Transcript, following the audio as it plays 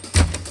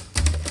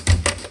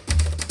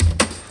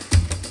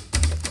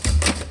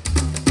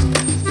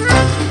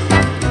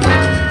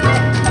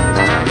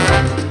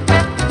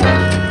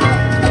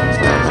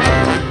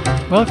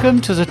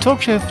Welcome to the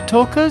Talk Show for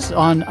Talkers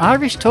on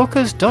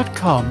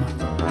irishtalkers.com.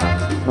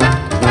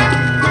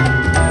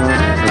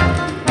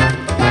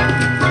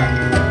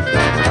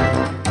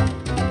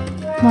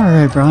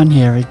 Maura O'Brien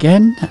here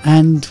again,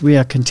 and we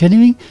are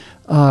continuing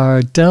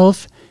our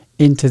delve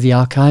into the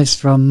archives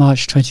from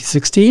March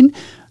 2016,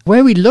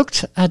 where we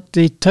looked at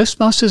the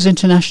Toastmasters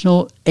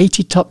International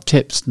 80 Top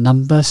Tips,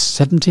 number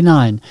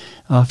 79,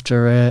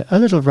 after a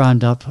little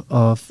roundup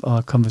of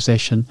our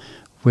conversation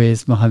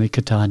with Mohammed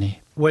Khattani.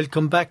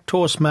 Welcome back,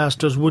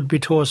 Toastmasters, would-be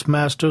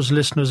Toastmasters,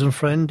 listeners and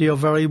friends. You're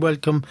very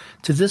welcome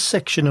to this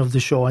section of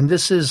the show, and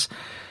this is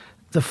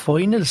the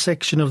final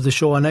section of the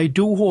show, and I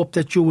do hope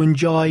that you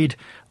enjoyed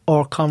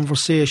our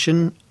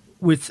conversation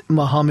with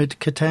Mohammed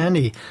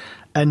Khattani.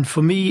 And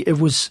for me, it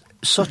was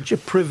such a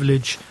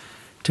privilege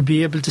to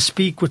be able to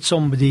speak with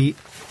somebody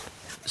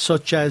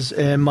such as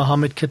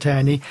Mohammed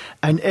Khattani,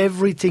 and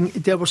everything.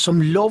 There were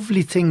some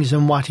lovely things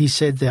in what he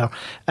said there,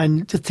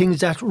 and the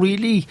things that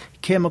really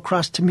came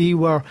across to me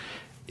were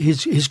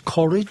his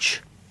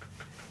courage,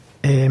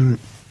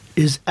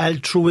 his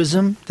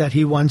altruism, that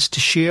he wants to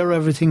share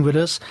everything with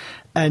us,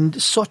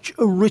 and such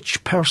a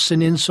rich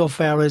person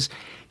insofar as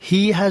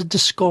he has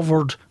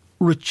discovered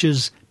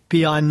riches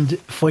beyond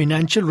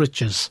financial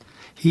riches.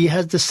 He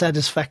has the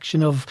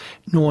satisfaction of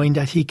knowing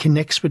that he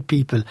connects with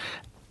people,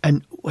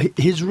 and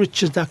his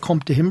riches that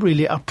come to him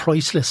really are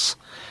priceless.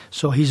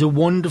 So he's a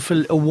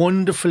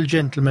wonderful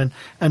gentleman,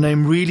 and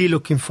I'm really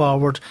looking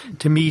forward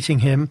to meeting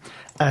him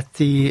at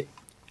the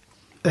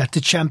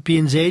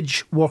Champions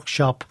Edge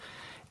workshop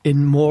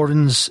in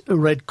Moran's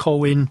Red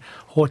Cow Inn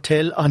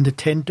Hotel on the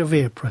 10th of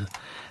April.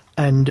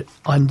 And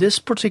on this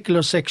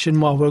particular section,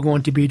 what we're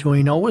going to be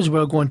doing now is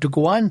we're going to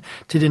go on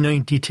to the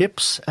 90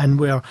 tips, and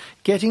we're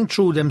getting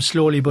through them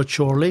slowly but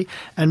surely.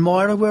 And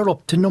Maura, we're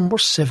up to number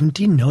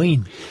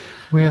 79.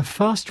 We're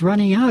fast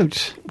running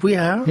out. We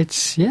are. We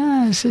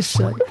have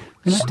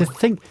to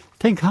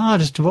think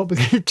hard as to what we're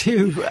going to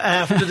do.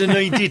 After the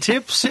 90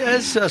 tips,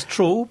 yes, that's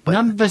true. But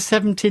number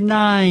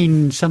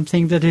 79,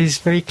 something that is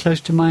very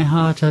close to my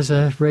heart as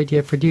a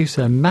radio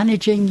producer,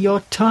 managing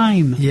your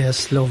time.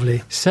 Yes,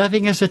 lovely.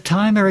 Serving as a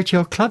timer at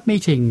your club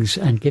meetings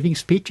and giving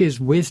speeches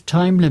with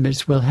time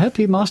limits will help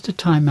you master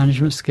time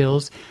management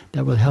skills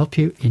that will help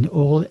you in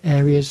all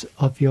areas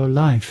of your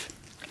life.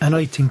 And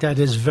I think that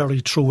is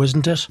very true,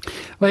 isn't it?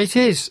 Well, it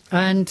is.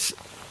 And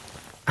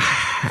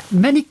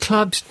many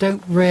clubs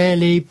don't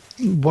really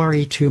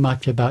worry too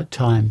much about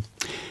time.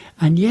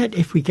 And yet,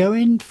 if we go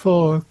in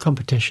for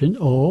competition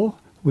or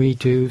we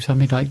do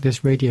something like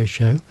this radio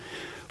show,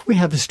 we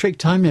have a strict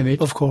time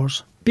limit. Of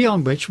course.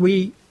 Beyond which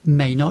we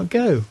may not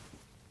go,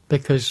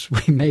 because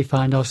we may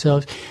find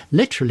ourselves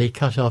literally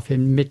cut off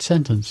in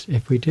mid-sentence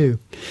if we do.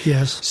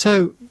 Yes.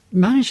 So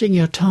managing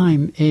your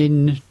time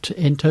in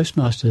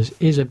Toastmasters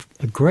is a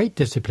great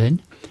discipline,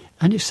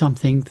 and it's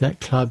something that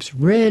clubs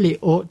really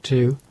ought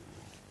to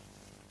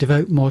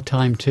devote more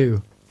time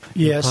to.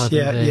 Yes,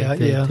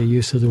 the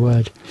use of the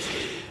word.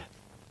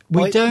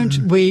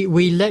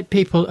 We let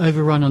people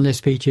overrun on their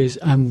speeches,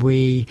 and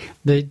the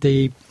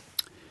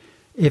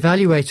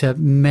evaluator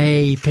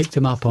may pick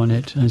them up on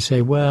it and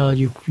say, well,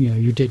 you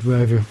did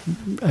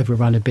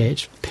overrun a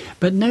bit,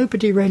 but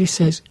nobody really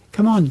says,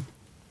 come on,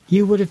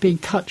 you would have been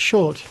cut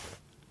short,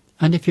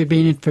 and if you'd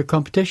been in for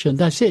competition,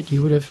 that's it,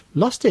 you would have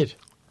lost it.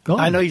 Gone.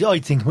 And I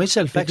think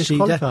myself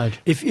actually that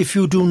if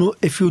you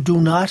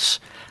do not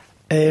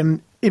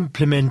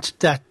implement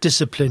that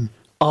discipline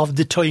of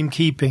the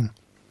timekeeping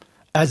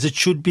as it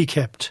should be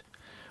kept,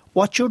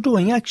 what you're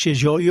doing actually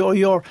is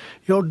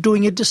you're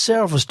doing a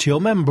disservice to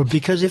your member,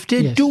 because if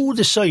they do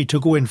decide to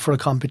go in for a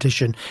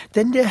competition,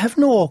 then they have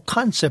no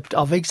concept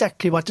of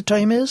exactly what the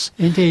time is.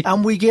 Indeed.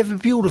 And we gave a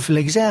beautiful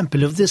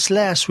example of this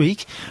last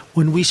week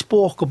when we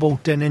spoke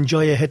about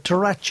Dhananjaya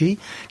Hettiarachchi,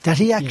 that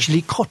he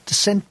actually cut the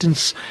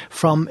sentence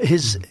from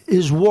his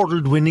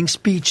world-winning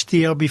speech the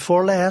year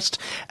before last,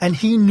 and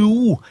he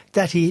knew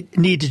that he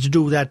needed to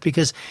do that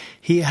because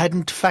he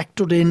hadn't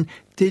factored in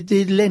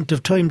the length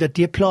of time that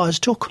the applause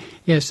took.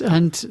 Yes,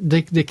 and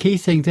the key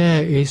thing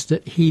there is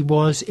that he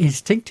was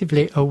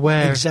instinctively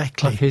aware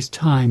of his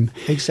time.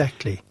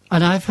 Exactly.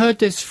 And I've heard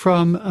this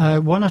from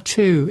one or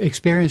two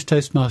experienced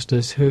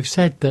Toastmasters who've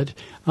said that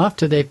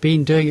after they've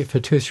been doing it for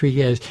 2 or 3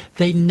 years,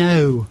 they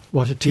know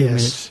what 2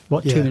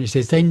 minutes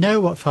is. They know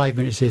what 5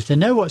 minutes is. They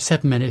know what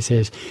 7 minutes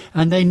is.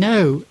 And they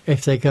know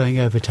if they're going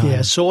over time.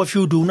 Yeah, so if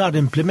you do not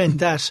implement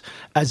that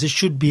as it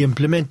should be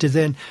implemented,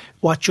 then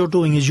what you're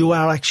doing is you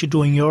are actually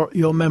doing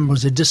your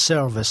members a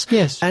disservice.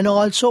 Yes. And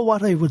also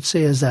what I would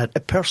say is that a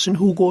person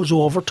who goes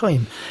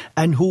overtime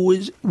and who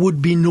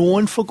would be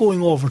known for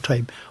going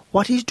overtime,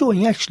 what he's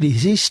doing actually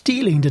is he's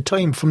stealing the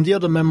time from the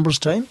other members'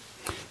 time.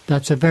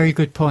 That's a very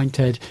good point,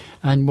 Ed,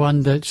 and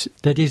one that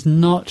is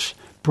not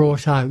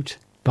brought out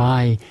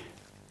by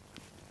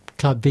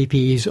club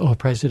VPs or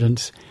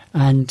presidents.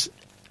 And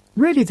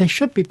really, they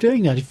should be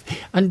doing that.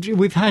 And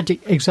we've had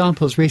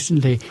examples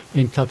recently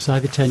in clubs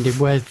I've attended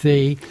where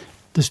the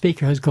the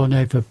speaker has gone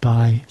over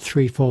by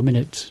 3-4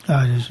 minutes.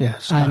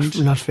 Yes,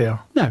 And- not fair.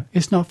 No,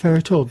 it's not fair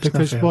at all, It's not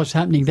because fair. what's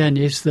happening then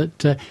is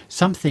that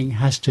something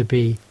has to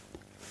be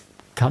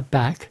cut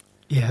back,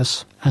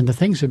 Yes, and the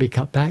things that would be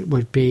cut back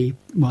would be,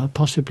 well,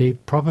 probably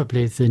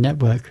the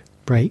network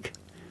break,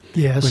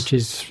 yes. which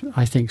is,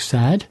 I think,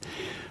 sad,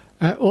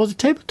 or the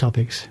table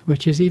topics,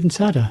 which is even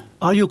sadder.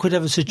 Or you could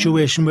have a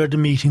situation where the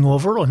meeting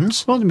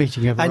overruns. Well, the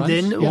meeting And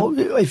overruns, then,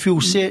 yeah.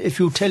 if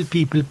you tell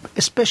people,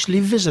 especially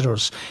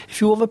visitors,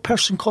 if you have a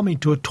person coming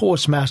to a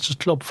Toastmasters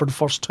club for the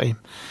first time,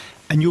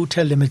 and you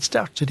tell them it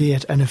starts at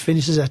 8 and it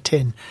finishes at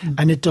 10,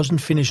 and it doesn't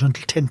finish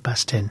until 10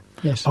 past 10,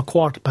 Yes. or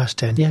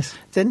 10:15, Yes.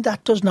 then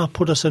that does not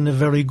put us in a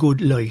very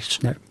good light.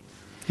 No,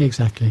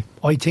 exactly.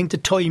 I think the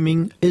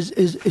timing is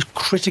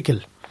critical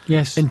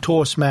Yes. in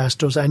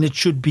Toastmasters, and it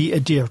should be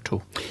adhered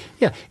to.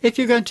 Yeah, if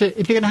you're going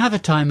to have a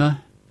timer,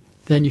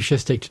 then you should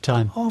stick to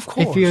time. Oh, of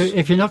course.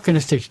 If you're not going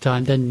to stick to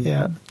time, then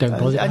Yeah, don't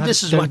bother. And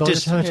this is don't what bother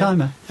to have a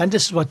timer. And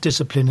this is what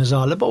discipline is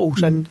all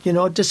about. And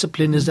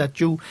discipline is that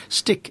you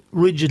stick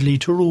rigidly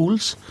to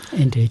rules.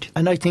 Indeed.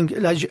 And I think,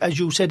 as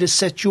you said, it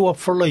sets you up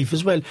for life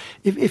as well.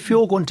 If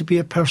you're going to be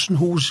a person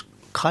who's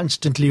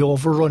constantly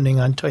overrunning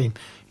on time,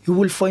 you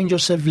will find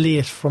yourself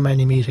late for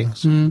many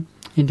meetings,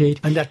 Indeed.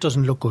 and that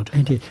doesn't look good.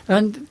 Indeed.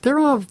 And there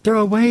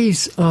are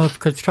ways of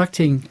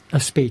constructing a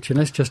speech, and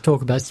let's just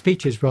talk about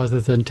speeches rather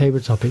than table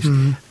topics.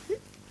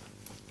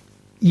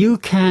 You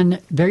can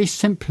very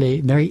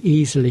simply, very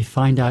easily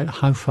find out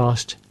how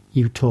fast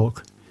you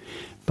talk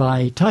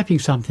by typing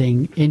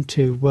something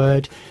into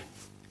Word,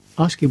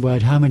 asking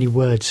Word how many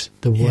words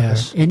there were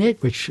Yes. in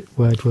it, which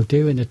Word will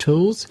do in the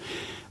tools,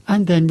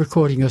 and then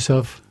recording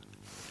yourself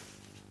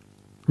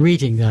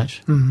reading that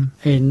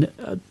in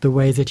the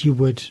way that you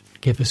would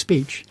give a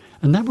speech.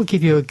 And that will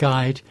give you a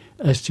guide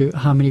as to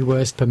how many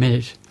words per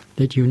minute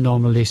that you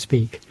normally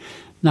speak.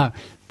 Now,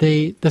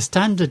 the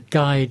standard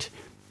guide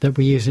that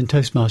we use in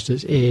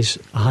Toastmasters is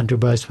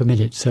 100 words per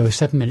minute. So a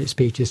 7-minute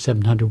speech is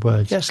 700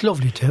 words. Yes,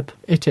 lovely tip.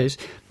 It is.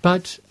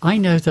 But I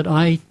know that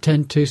I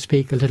tend to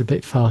speak a little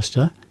bit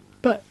faster.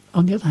 But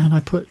on the other hand, I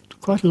put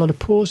quite a lot of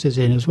pauses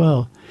in as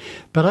well.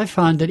 But I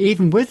find that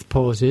even with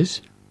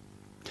pauses,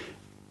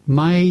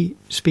 my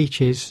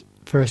speeches,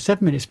 for a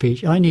 7-minute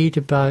speech, I need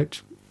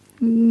about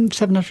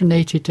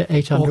 780 to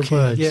 800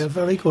 words. Yeah,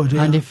 very good.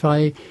 Yeah. And if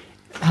I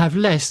have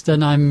less,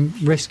 then I'm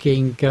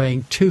risking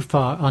going too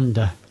far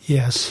under.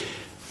 Yes.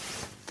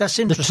 That's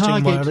The interesting,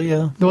 target, Myra,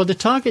 yeah. well, the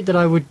target that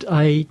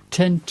I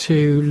tend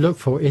to look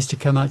for is to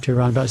come out to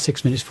around about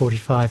 6 minutes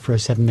 45 for a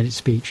 7-minute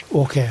speech.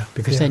 Okay.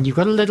 Because yeah. then you've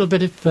got a little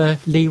bit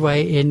of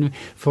leeway in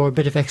for a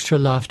bit of extra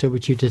laughter,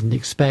 which you didn't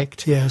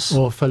expect. Yes.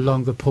 Or for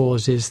longer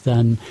pauses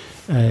than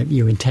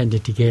you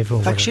intended to give. Or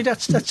whatever. Actually,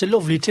 that's a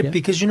lovely tip, Yeah.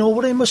 because you know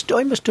what, I must do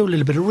a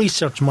little bit of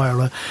research,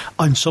 Myra,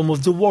 on some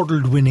of the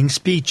world-winning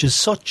speeches,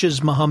 such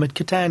as Muhammad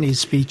Khatami's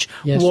speech,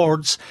 Yes.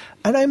 words,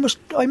 and I must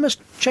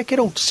check it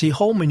out to see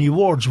how many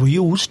words were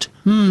used,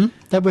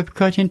 That would be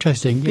quite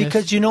interesting. Yes.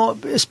 because you know,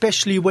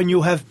 especially when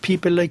you have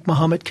people like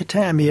Muhammad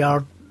Khatami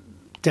or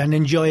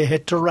Dhananjaya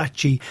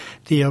Hetarachi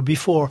there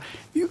before,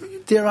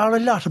 there are a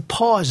lot of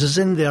pauses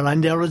in there,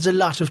 and there is a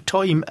lot of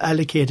time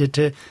allocated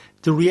to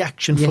the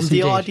reaction Yes, from the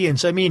indeed.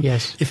 audience. I mean,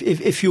 Yes.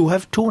 if you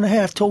have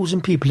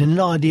 2,500 people in an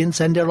audience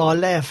and they're all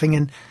laughing,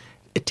 and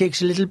it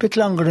takes a little bit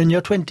longer than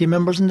your 20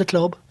 members in the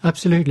club.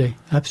 Absolutely,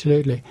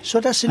 absolutely. So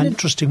that's an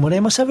interesting one. I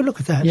must have a look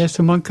at that. Yes,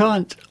 and one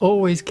can't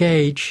always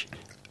gauge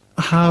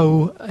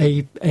how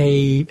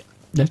I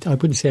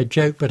wouldn't say a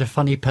joke, but a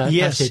funny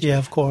Yes, passage, yeah,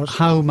 of course.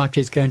 how much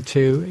it's going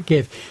to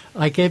give.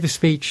 I gave a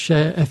speech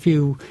a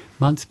few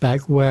months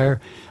back where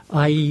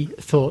I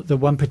thought that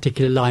one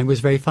particular line was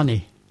very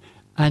funny,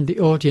 and the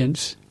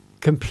audience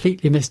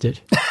completely missed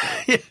it.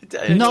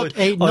 Not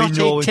a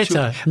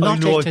titter.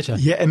 Not a titter.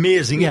 Yeah,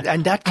 amazing. Yeah.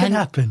 And that can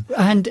happen.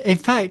 And in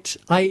fact,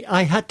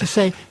 I had to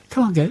say,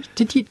 "Come on, guys,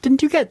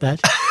 didn't you get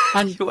that?"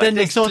 And You then had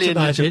they to thought explain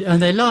about it. it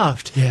and they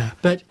laughed. Yeah.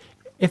 But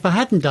if I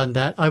hadn't done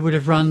that, I would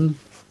have run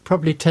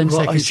probably 10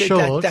 Well, I seconds said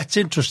short. that's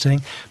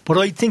interesting. But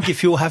I think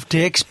if you have to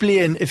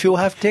explain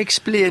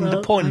the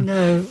Well, pun,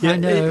 I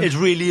know. It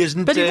really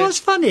isn't. But it was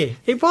funny.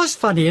 It was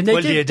funny, and they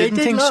Well, did. you didn't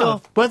think laugh.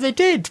 so? Well, they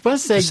did.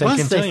 Once they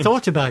second time.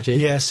 thought about it.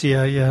 Yes,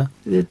 yeah.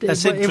 That's it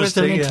was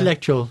interesting. an yeah.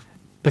 intellectual,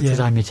 because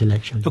Yeah. I'm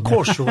intellectual. Of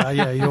course you are.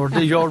 Yeah,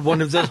 you're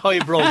one of the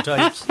highbrow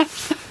types.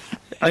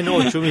 I know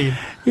what you mean.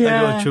 I know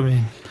Yeah. what you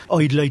mean.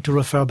 I'd like to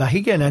refer back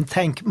again and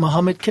thank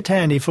Muhammad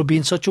Khatami for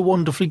being such a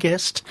wonderful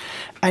guest.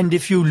 And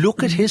if you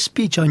look at his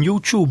speech on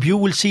YouTube, you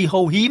will see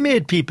how he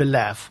made people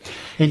laugh.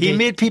 He Indeed.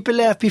 made people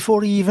laugh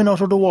before he even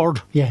uttered a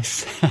word,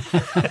 Yes.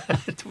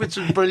 which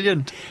is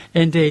brilliant.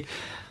 Indeed.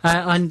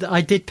 And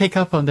I did pick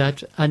up on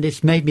that, and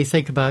it's made me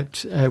think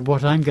about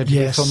what I'm going to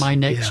Yes, do for my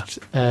next,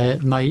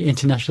 my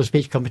international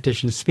speech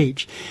competition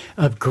speech,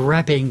 of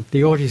grabbing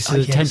the audience's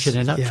Yes, attention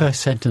in that yeah.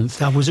 first sentence.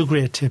 That was a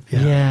great tip,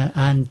 Yeah,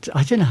 and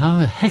I don't know how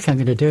the heck I'm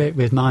going to do it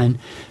with my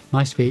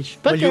speech.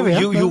 But Well, there we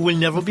are. you will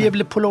never be able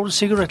to pull out a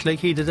cigarette like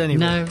he did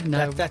anyway.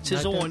 No. That's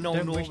his No, own.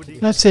 don't wish Nobody.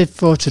 That's it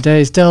for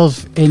today's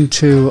delve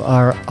into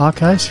our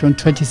archives from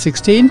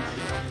 2016.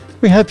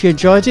 We hope you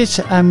enjoyed it,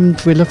 and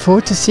we look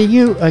forward to seeing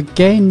you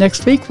again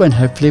next week when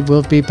hopefully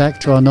we'll be back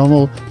to our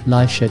normal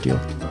live schedule.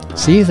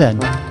 See you then.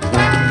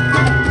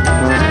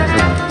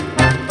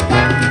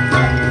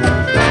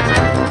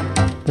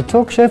 The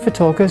Talk Show for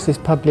Talkers is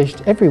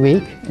published every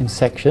week in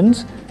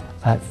sections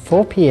at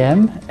 4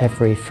 p.m.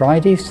 every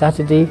Friday,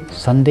 Saturday,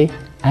 Sunday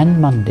and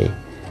Monday.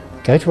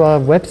 Go to our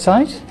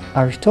website,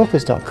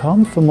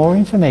 irishtalkers.com, for more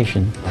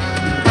information.